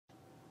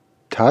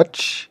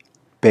Touch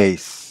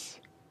base.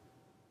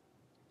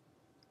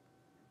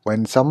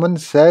 When someone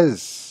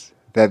says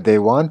that they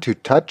want to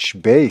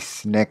touch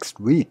base next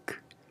week,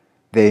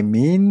 they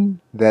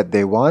mean that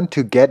they want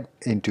to get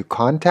into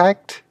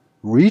contact,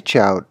 reach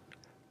out,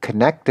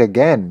 connect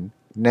again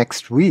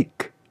next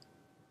week.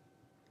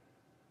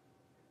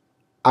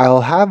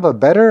 I'll have a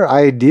better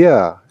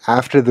idea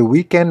after the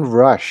weekend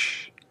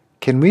rush.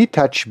 Can we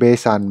touch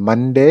base on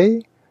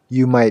Monday?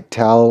 You might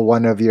tell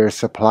one of your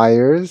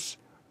suppliers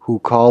who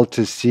called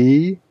to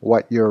see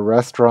what your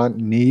restaurant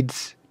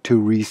needs to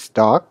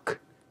restock.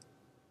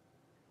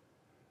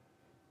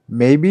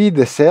 Maybe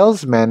the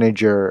sales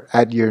manager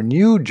at your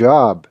new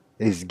job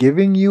is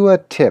giving you a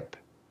tip.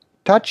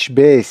 Touch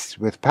base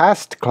with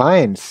past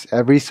clients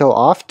every so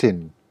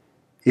often.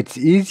 It's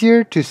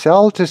easier to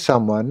sell to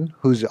someone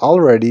who's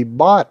already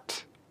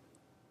bought.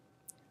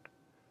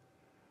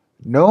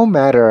 No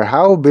matter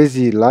how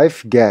busy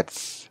life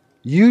gets,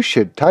 you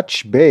should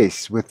touch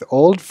base with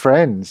old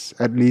friends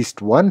at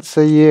least once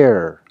a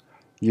year.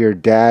 Your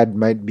dad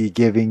might be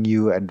giving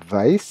you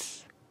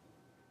advice.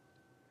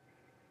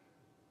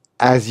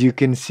 As you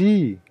can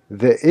see,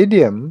 the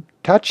idiom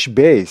touch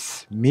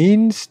base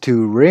means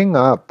to ring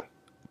up,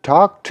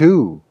 talk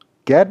to,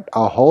 get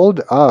a hold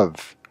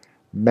of,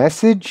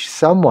 message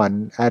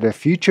someone at a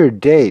future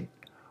date,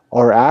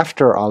 or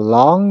after a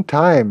long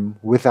time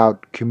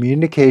without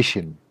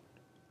communication.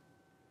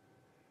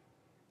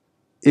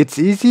 It's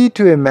easy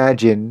to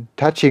imagine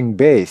touching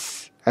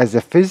base as a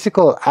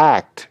physical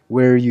act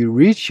where you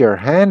reach your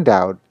hand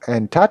out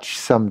and touch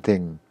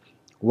something,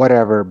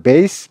 whatever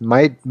base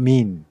might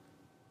mean.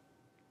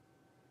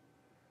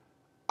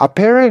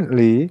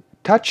 Apparently,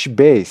 touch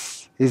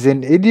base is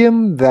an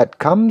idiom that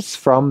comes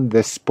from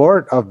the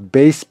sport of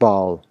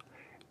baseball,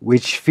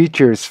 which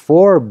features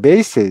 4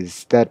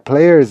 bases that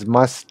players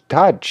must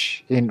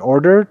touch in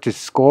order to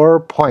score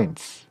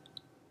points.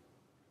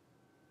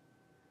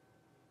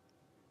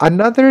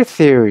 Another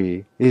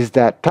theory is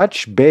that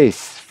touch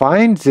base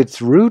finds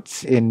its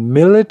roots in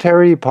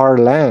military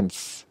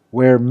parlance,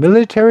 where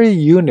military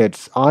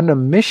units on a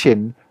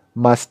mission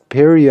must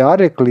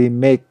periodically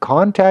make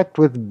contact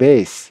with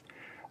base,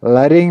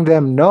 letting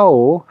them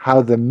know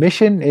how the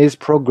mission is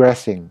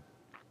progressing.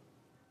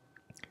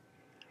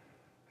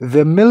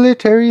 The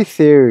military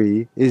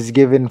theory is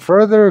given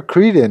further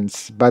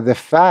credence by the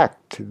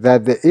fact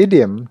that the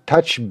idiom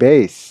touch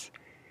base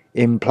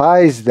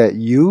implies that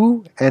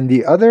you and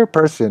the other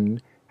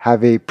person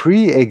have a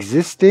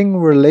pre-existing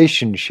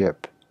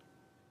relationship.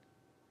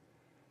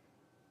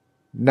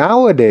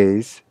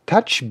 Nowadays,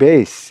 touch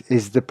base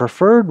is the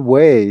preferred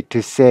way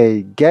to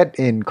say get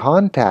in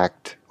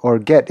contact or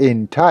get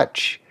in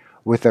touch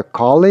with a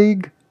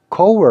colleague,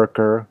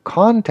 coworker,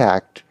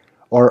 contact,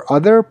 or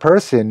other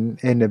person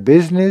in a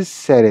business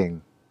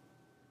setting.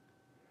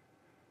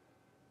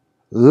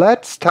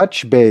 Let's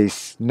touch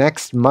base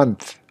next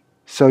month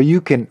so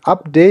you can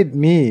update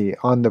me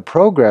on the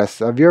progress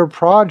of your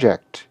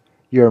project,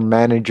 your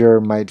manager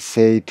might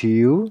say to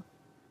you.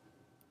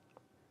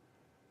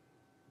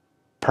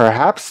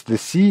 Perhaps the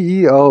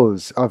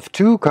CEOs of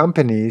 2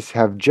 companies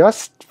have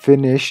just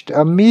finished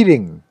a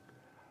meeting.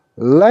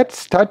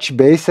 Let's touch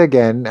base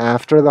again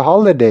after the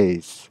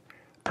holidays.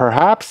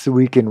 Perhaps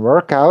we can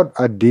work out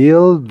a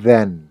deal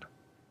then.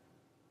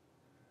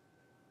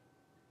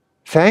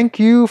 Thank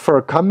you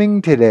for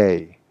coming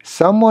today.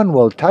 Someone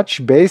will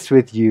touch base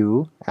with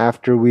you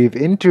after we've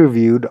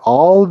interviewed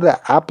all the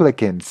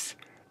applicants.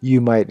 You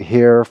might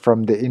hear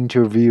from the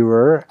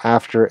interviewer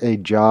after a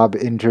job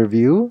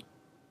interview.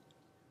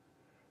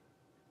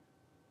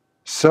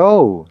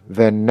 So,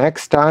 the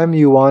next time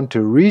you want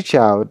to reach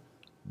out,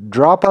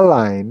 drop a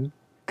line,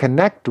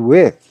 connect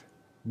with,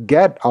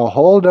 get a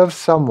hold of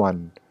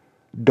someone,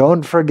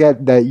 don't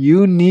forget that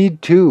you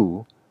need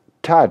to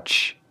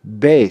touch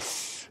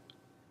base.